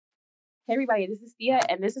Hey everybody, this is Thea,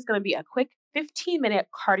 and this is going to be a quick 15-minute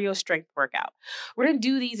cardio strength workout. We're going to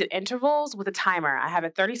do these at intervals with a timer. I have a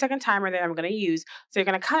 30-second timer that I'm going to use, so you're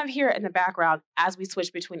going to kind of hear it in the background as we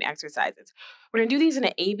switch between exercises. We're going to do these in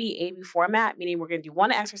an AB format, meaning we're going to do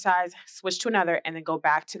one exercise, switch to another, and then go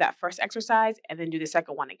back to that first exercise, and then do the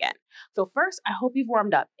second one again. So first, I hope you've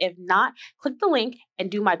warmed up. If not, click the link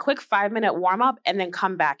and do my quick 5-minute warm-up, and then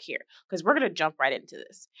come back here, because we're going to jump right into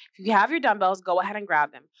this. If you have your dumbbells, go ahead and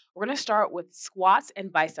grab them. We're going to start with squats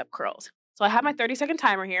and bicep curls. So I have my 30-second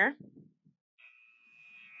timer here.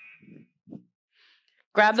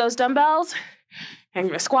 Grab those dumbbells and you're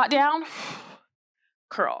going to squat down,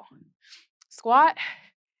 curl, squat,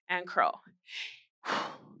 and curl.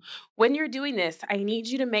 When you're doing this, I need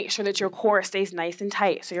you to make sure that your core stays nice and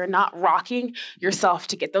tight so you're not rocking yourself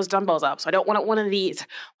to get those dumbbells up. So I don't want one of these.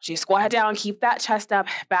 So you squat down, keep that chest up,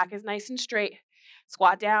 back is nice and straight.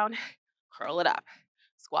 Squat down, curl it up.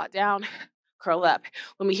 Squat down, curl up.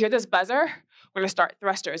 When we hear this buzzer, we're going to start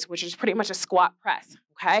thrusters, which is pretty much a squat press,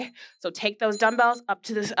 okay? So take those dumbbells up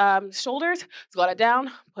to the shoulders, squat it down,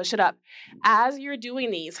 push it up. As you're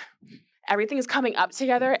doing these, everything is coming up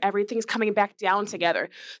together, everything's coming back down together.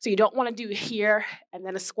 So you don't want to do here and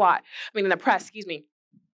then a press, excuse me.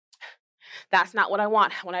 That's not what I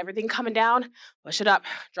want. I want everything coming down, push it up,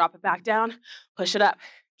 drop it back down, push it up,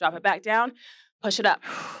 drop it back down, push it up.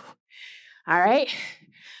 All right?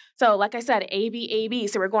 So like I said, AB.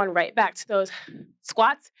 So we're going right back to those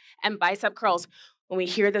squats and bicep curls when we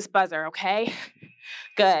hear this buzzer, okay?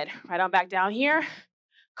 Good. Right on back down here.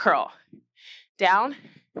 Curl. Down.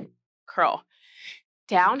 Curl.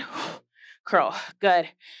 Down. Curl. Good.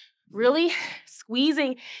 Really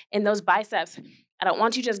squeezing in those biceps. I don't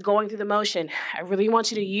want you just going through the motion. I really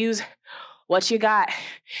want you to use what you got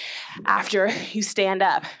after you stand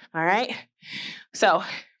up, all right? So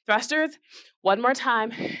thrusters, one more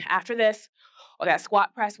time after this, or that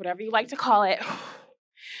squat press, whatever you like to call it.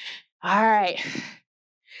 All right.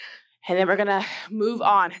 And then we're going to move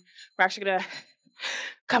on. We're actually going to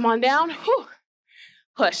come on down. Whew.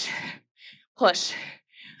 Push, push,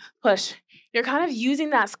 push. You're kind of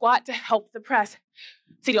using that squat to help the press.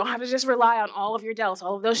 So you don't have to just rely on all of your delts,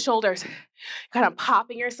 all of those shoulders. Kind of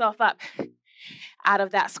popping yourself up out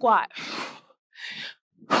of that squat.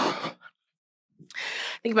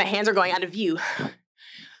 I think my hands are going out of view.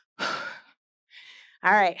 All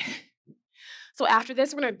right. So after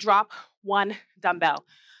this, we're going to drop one dumbbell.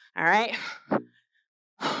 All right.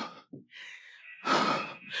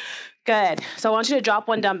 Good. So I want you to drop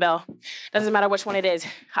one dumbbell. Doesn't matter which one it is.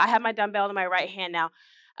 I have my dumbbell in my right hand now.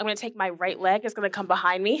 I'm going to take my right leg. It's going to come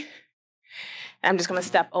behind me. And I'm just going to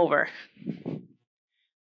step over.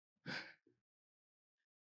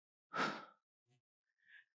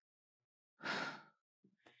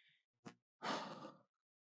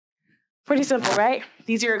 Pretty simple, right?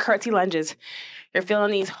 These are your curtsy lunges. You're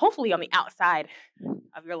feeling these hopefully on the outside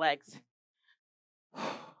of your legs.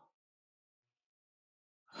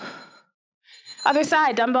 Other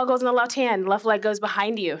side, dumbbell goes in the left hand, left leg goes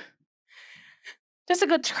behind you. Just a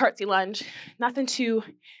good curtsy lunge. Nothing too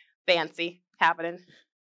fancy happening.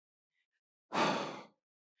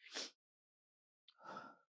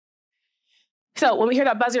 So when we hear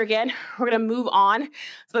that buzzer again, we're going to move on.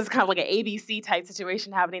 So this is kind of like an ABC type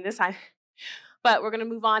situation happening this time. But we're going to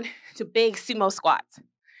move on to big sumo squats.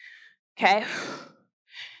 Okay?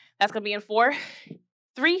 That's going to be in 4,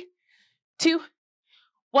 3, 2,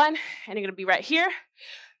 1. And you're going to be right here.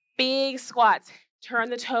 Big squats. Turn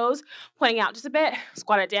the toes, pointing out just a bit.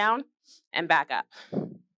 Squat it down and back up.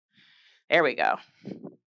 There we go.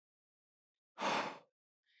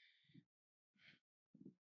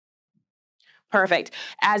 Perfect.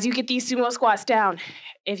 As you get these sumo squats down,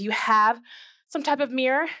 if you have some type of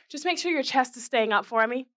mirror, just make sure your chest is staying up for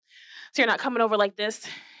me. So you're not coming over like this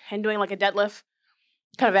and doing like a deadlift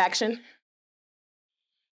kind of action.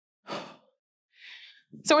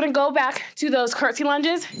 So we're going to go back to those curtsy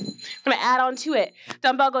lunges. We're going to add on to it.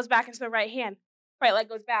 Dumbbell goes back into the right hand. Right leg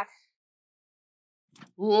goes back.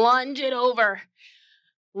 Lunge it over.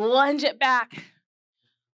 Lunge it back.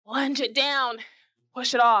 Lunge it down.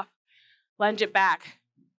 Push it off. Lunge it back.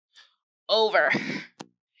 Over.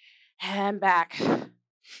 And back.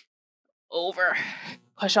 Over.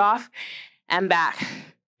 Push off. And back.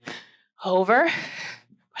 Over.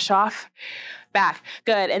 Push off. Back.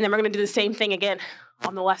 Good. And then we're going to do the same thing again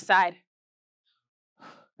on the left side.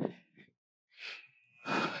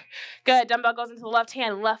 Good. Dumbbell goes into the left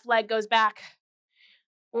hand. Left leg goes back.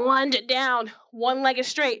 Lunge it down. One leg is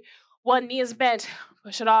straight. One knee is bent.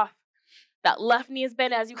 Push it off. That left knee is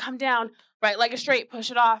bent as you come down. Right leg is straight. Push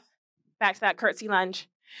it off. Back to that curtsy lunge.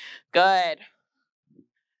 Good.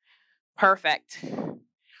 Perfect.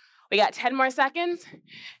 We got 10 more seconds, and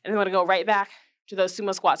then we're gonna go right back to those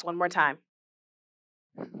sumo squats one more time.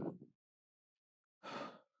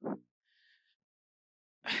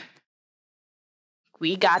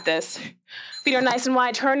 We got this. Feet are nice and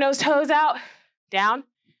wide. Turn those toes out. Down,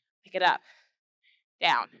 pick it up.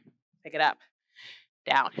 Down, pick it up.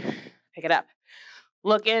 Down, pick it up.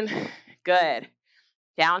 Looking good.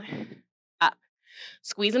 Down, up.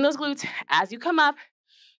 Squeezing those glutes as you come up.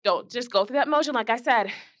 Don't just go through that motion like I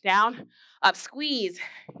said. Down, up, squeeze.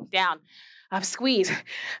 Down, up, squeeze.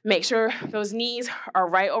 Make sure those knees are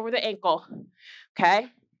right over the ankle. Okay?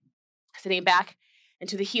 Sitting back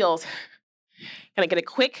into the heels. Gonna get a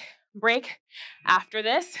quick break after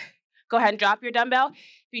this. Go ahead and drop your dumbbell.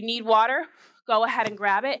 If you need water, go ahead and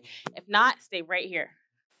grab it. If not, stay right here.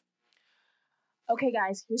 Okay,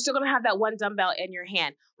 guys, you're still gonna have that one dumbbell in your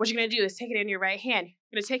hand. What you're gonna do is take it in your right hand.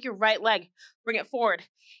 You're gonna take your right leg, bring it forward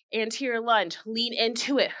into your lunge, lean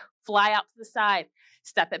into it, fly out to the side,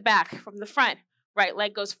 step it back from the front. Right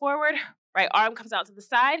leg goes forward, right arm comes out to the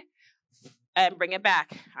side, and bring it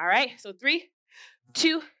back. All right, so 3,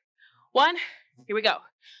 2, 1, here we go.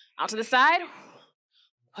 Out to the side,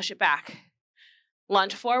 push it back.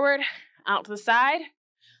 Lunge forward, out to the side,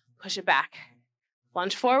 push it back.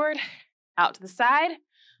 Lunge forward, out to the side,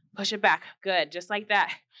 push it back. Good, just like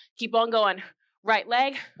that. Keep on going. Right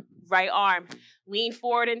leg, right arm. Lean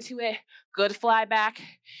forward into it. Good fly back,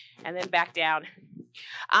 and then back down.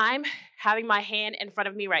 I'm having my hand in front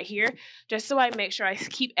of me right here, just so I make sure I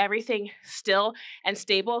keep everything still and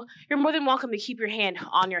stable. You're more than welcome to keep your hand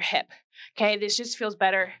on your hip. Okay, this just feels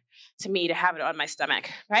better to me to have it on my stomach,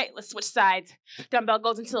 right? Let's switch sides. Dumbbell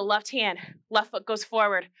goes into the left hand. Left foot goes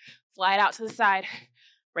forward. Fly it out to the side.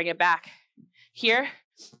 Bring it back. Here,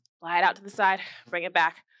 fly it out to the side. Bring it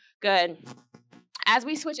back. Good. As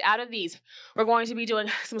we switch out of these, we're going to be doing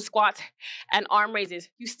some squats and arm raises.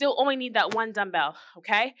 You still only need that one dumbbell,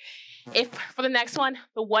 okay? If for the next one,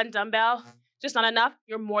 the one dumbbell just not enough,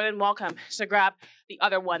 you're more than welcome to grab the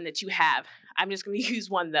other one that you have. I'm just going to use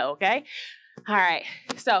one though, okay? All right,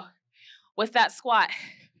 so with that squat,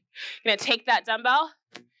 you're going to take that dumbbell,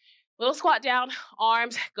 little squat down,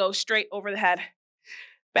 arms go straight over the head,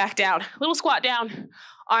 back down. Little squat down,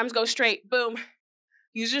 arms go straight, boom.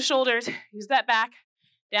 Use your shoulders, use that back,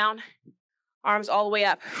 down, arms all the way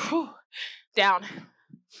up, whew, down,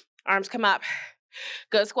 arms come up.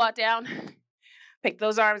 Good squat down, pick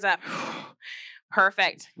those arms up,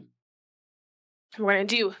 perfect. We're gonna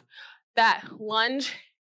do that lunge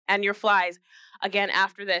and your flies again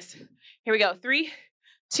after this. Here we go, 3,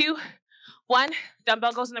 2, 1,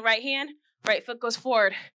 dumbbell goes in the right hand, right foot goes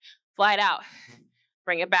forward, fly it out,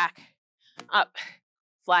 bring it back, up,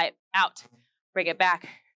 fly it out. Bring it back.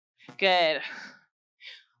 Good.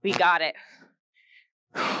 We got it.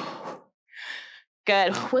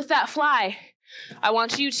 Good. With that fly, I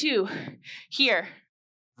want you to, here,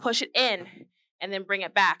 push it in, and then bring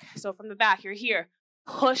it back. So from the back, you're here.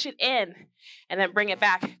 Push it in, and then bring it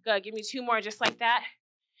back. Good. Give me 2 more just like that.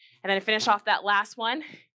 And then finish off that last one,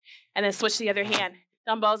 and then switch to the other hand.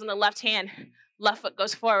 Dumbbells in the left hand. Left foot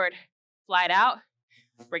goes forward. Fly it out.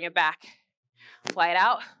 Bring it back. Fly it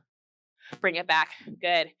out. Bring it back.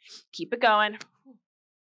 Good. Keep it going.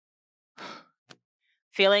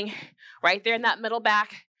 Feeling right there in that middle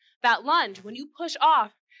back. That lunge, when you push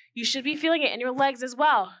off, you should be feeling it in your legs as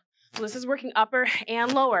well. So this is working upper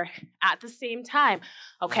and lower at the same time.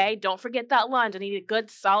 Okay, don't forget that lunge. I need a good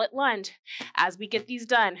solid lunge as we get these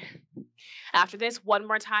done. After this, one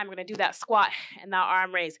more time, we're gonna do that squat and that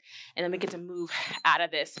arm raise, and then we get to move out of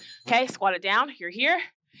this. Okay, squat it down. You're here.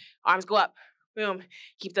 Arms go up. Boom.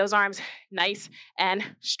 Keep those arms nice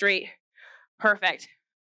and straight. Perfect.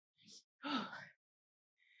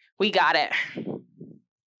 We got it.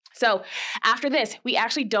 So after this, we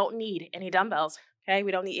actually don't need any dumbbells. Okay,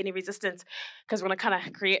 we don't need any resistance because we're gonna kind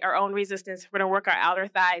of create our own resistance. We're gonna work our outer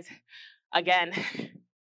thighs again.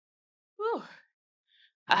 Whew.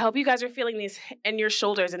 I hope you guys are feeling these in your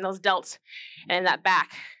shoulders and those delts and in that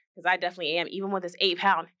back, because I definitely am, even with this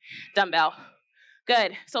 8-pound dumbbell.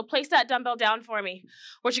 Good. So place that dumbbell down for me.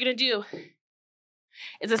 What you're going to do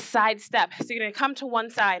is a side step. So you're going to come to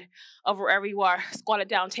one side of wherever you are, squat it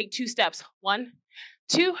down, take 2 steps. 1,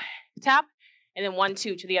 2, tap, and then 1,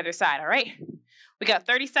 2 to the other side. All right. We got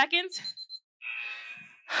 30 seconds.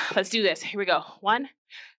 Let's do this. Here we go. 1,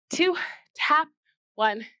 2, tap.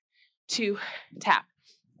 1, 2, tap.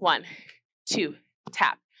 1, 2,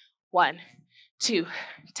 tap. 1, 2,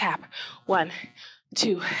 tap. 1,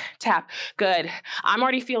 2, tap. Good. I'm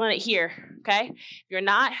already feeling it here, okay? If you're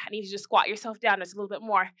not, I need you to squat yourself down just a little bit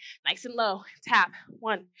more. Nice and low. Tap.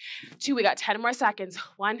 1, 2. We got 10 more seconds.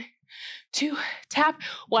 1, 2, tap.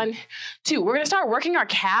 1, 2. We're going to start working our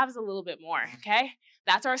calves a little bit more, okay?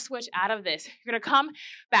 That's our switch out of this. You're going to come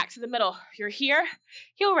back to the middle. You're here,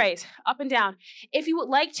 heel raise, up and down. If you would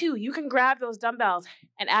like to, you can grab those dumbbells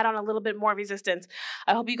and add on a little bit more resistance.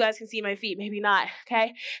 I hope you guys can see my feet, maybe not,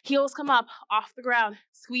 okay? Heels come up off the ground,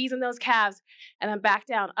 squeeze in those calves, and then back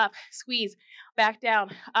down, up, squeeze, back down,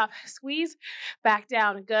 up, squeeze, back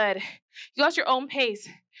down. Good. You got your own pace.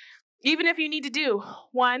 Even if you need to do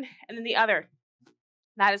one and then the other,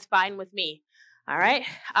 that is fine with me. All right,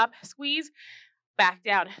 up, squeeze, back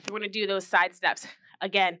down. We're going to do those side steps.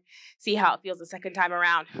 Again, see how it feels the second time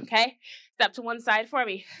around, okay? Step to one side for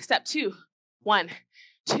me. Step 2, 1,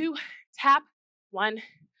 2, tap, 1,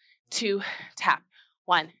 2, tap,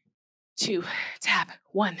 1, 2, tap,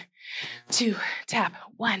 1, 2, tap,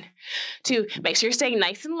 1, 2. Make sure you're staying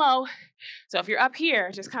nice and low. So if you're up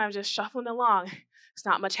here, just kind of just shuffling along, it's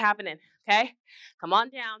not much happening, okay? Come on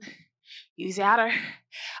down. Use outer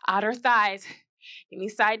thighs. Give me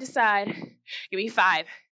side to side. Give me 5,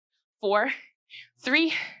 4,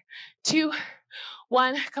 3, 2,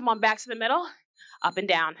 1. Come on back to the middle. Up and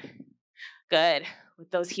down. Good. With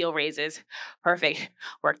those heel raises. Perfect.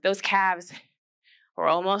 Work those calves. We're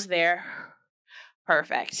almost there.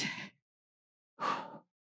 Perfect.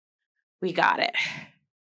 We got it.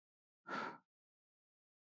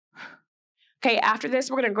 Okay, after this,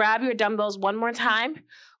 we're going to grab your dumbbells one more time.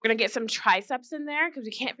 We're going to get some triceps in there because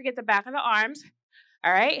we can't forget the back of the arms.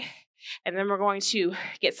 All right? And then we're going to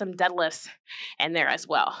get some deadlifts in there as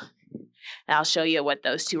well. And I'll show you what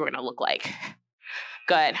those two are going to look like.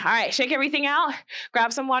 Good. All right, shake everything out.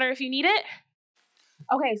 Grab some water if you need it.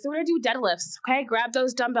 Okay, so we're going to do deadlifts, okay? Grab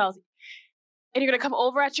those dumbbells. And you're going to come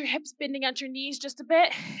over at your hips, bending at your knees just a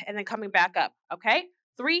bit, and then coming back up, okay?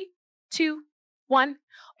 3, 2, 1.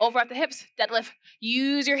 Over at the hips, deadlift.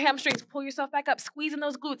 Use your hamstrings. Pull yourself back up. Squeeze in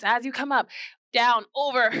those glutes as you come up. Down,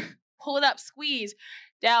 over. Pull it up, squeeze.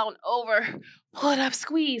 Down, over. Pull it up,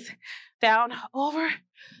 squeeze. Down, over.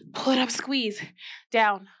 Pull it up, squeeze.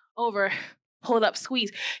 Down, over. Pull it up,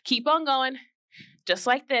 squeeze. Keep on going, just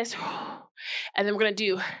like this. And then we're going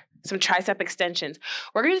to do some tricep extensions.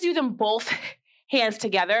 We're going to do them both hands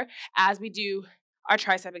together as we do our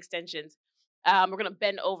tricep extensions. We're going to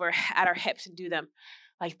bend over at our hips and do them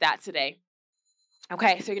like that today.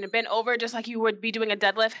 Okay, so you're going to bend over just like you would be doing a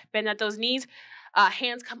deadlift. Bend at those knees.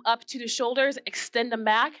 Hands come up to the shoulders. Extend them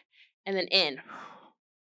back and then in.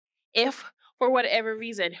 If for whatever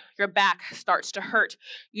reason your back starts to hurt,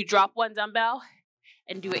 you drop one dumbbell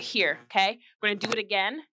and do it here, okay? We're going to do it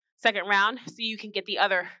again, second round, so you can get the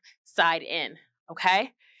other side in,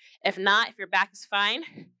 okay? If not, if your back is fine,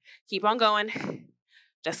 keep on going,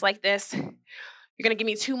 just like this. You're going to give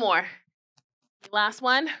me 2 more. Last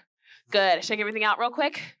one. Good. Shake everything out real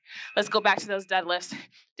quick. Let's go back to those deadlifts.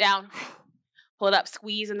 Down. Pull it up.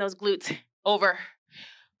 Squeeze in those glutes. Over.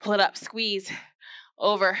 Pull it up. Squeeze.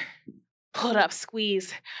 Over. Pull it up.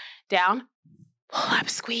 Squeeze. Down. Pull up.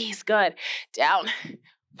 Squeeze. Good. Down.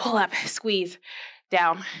 Pull up. Squeeze.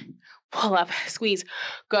 Down. Pull up. Squeeze.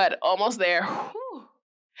 Good. Almost there. Whew.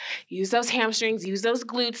 Use those hamstrings. Use those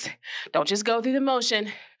glutes. Don't just go through the motion.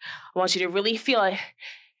 I want you to really feel it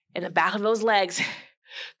in the back of those legs.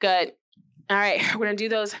 Good. All right, we're going to do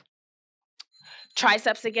those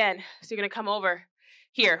triceps again. So you're going to come over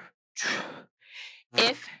here.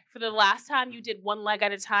 If for the last time you did one leg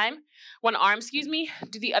at a time, one arm,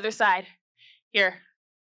 do the other side. Here.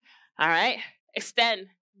 All right. Extend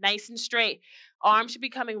nice and straight. Arm should be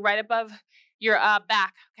coming right above your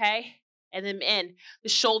back, okay? And then in. The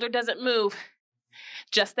shoulder doesn't move,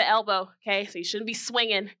 just the elbow, okay? So you shouldn't be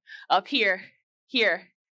swinging up here, here,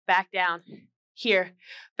 back down, here,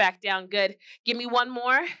 back down. Good. Give me one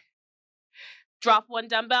more. Drop one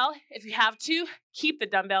dumbbell. If you have 2, keep the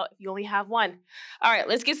dumbbell if you only have 1. All right,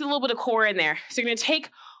 let's get a little bit of core in there. So you're going to take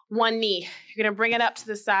one knee. You're going to bring it up to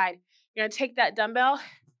the side. You're going to take that dumbbell,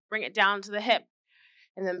 bring it down to the hip,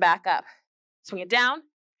 and then back up. Swing it down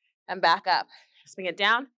and back up. Swing it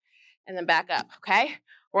down and then back up, okay?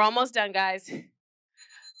 We're almost done, guys.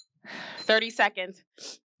 30 seconds.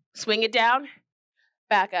 Swing it down,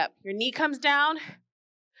 back up. Your knee comes down.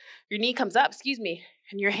 Your knee comes up,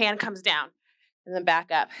 and your hand comes down. And then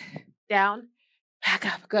back up. Down, back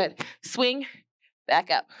up. Good. Swing, back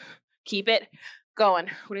up. Keep it going.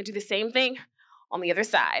 We're going to do the same thing on the other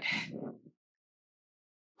side.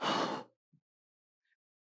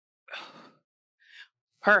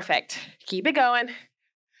 Perfect. Keep it going.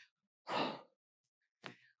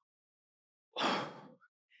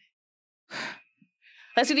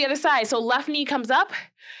 Let's do the other side. So left knee comes up,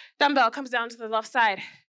 dumbbell comes down to the left side,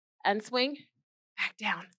 and swing back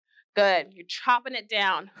down. Good. You're chopping it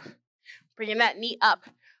down, bringing that knee up.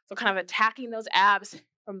 So kind of attacking those abs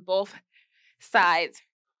from both sides.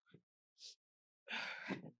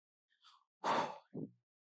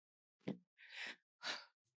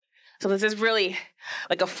 So this is really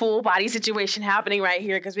like a full body situation happening right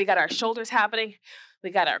here because we got our shoulders happening. We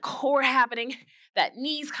got our core happening. That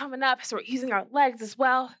knee's coming up. So we're using our legs as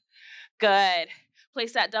well. Good.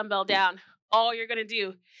 Place that dumbbell down. All you're going to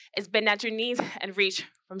do is bend at your knees and reach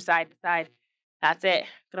from side to side. That's it.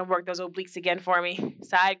 Going to work those obliques again for me.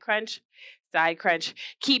 Side crunch, side crunch.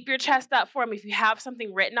 Keep your chest up for me. If you have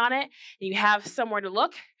something written on it and you have somewhere to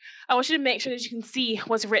look, I want you to make sure that you can see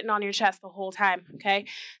what's written on your chest the whole time, okay?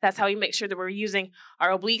 That's how we make sure that we're using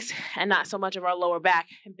our obliques and not so much of our lower back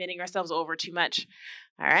and bending ourselves over too much.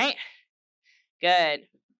 All right? Good.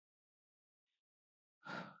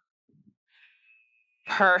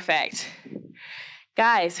 Perfect.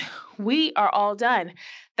 Guys, we are all done.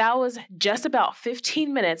 That was just about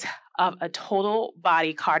 15 minutes of a total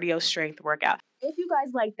body cardio strength workout. If you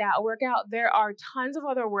guys like that workout, there are tons of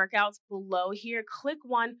other workouts below here. Click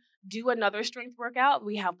one, do another strength workout.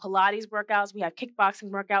 We have Pilates workouts, we have kickboxing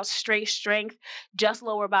workouts, straight strength, just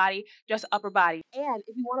lower body, just upper body. And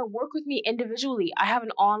if you want to work with me individually, I have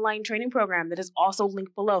an online training program that is also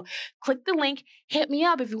linked below. Click the link, hit me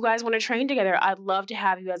up if you guys want to train together. I'd love to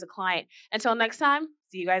have you as a client. Until next time,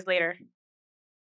 see you guys later.